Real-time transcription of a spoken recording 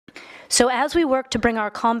So as we work to bring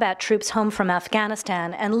our combat troops home from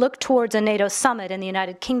Afghanistan and look towards a NATO summit in the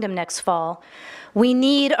United Kingdom next fall, we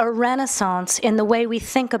need a renaissance in the way we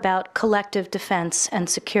think about collective defense and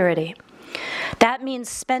security. That means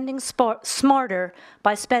spending smarter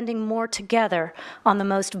by spending more together on the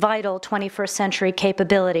most vital 21st century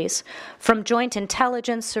capabilities, from joint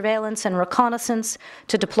intelligence, surveillance, and reconnaissance,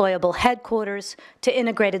 to deployable headquarters, to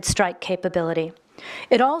integrated strike capability.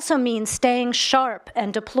 It also means staying sharp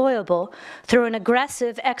and deployable through an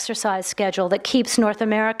aggressive exercise schedule that keeps North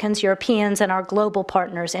Americans, Europeans, and our global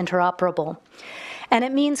partners interoperable. And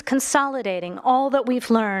it means consolidating all that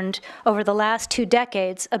we've learned over the last 2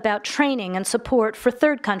 decades about training and support for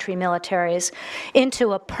third country militaries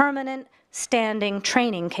into a permanent standing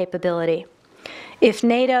training capability. If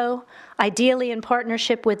NATO, ideally in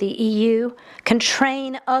partnership with the EU, can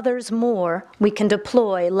train others more, we can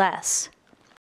deploy less.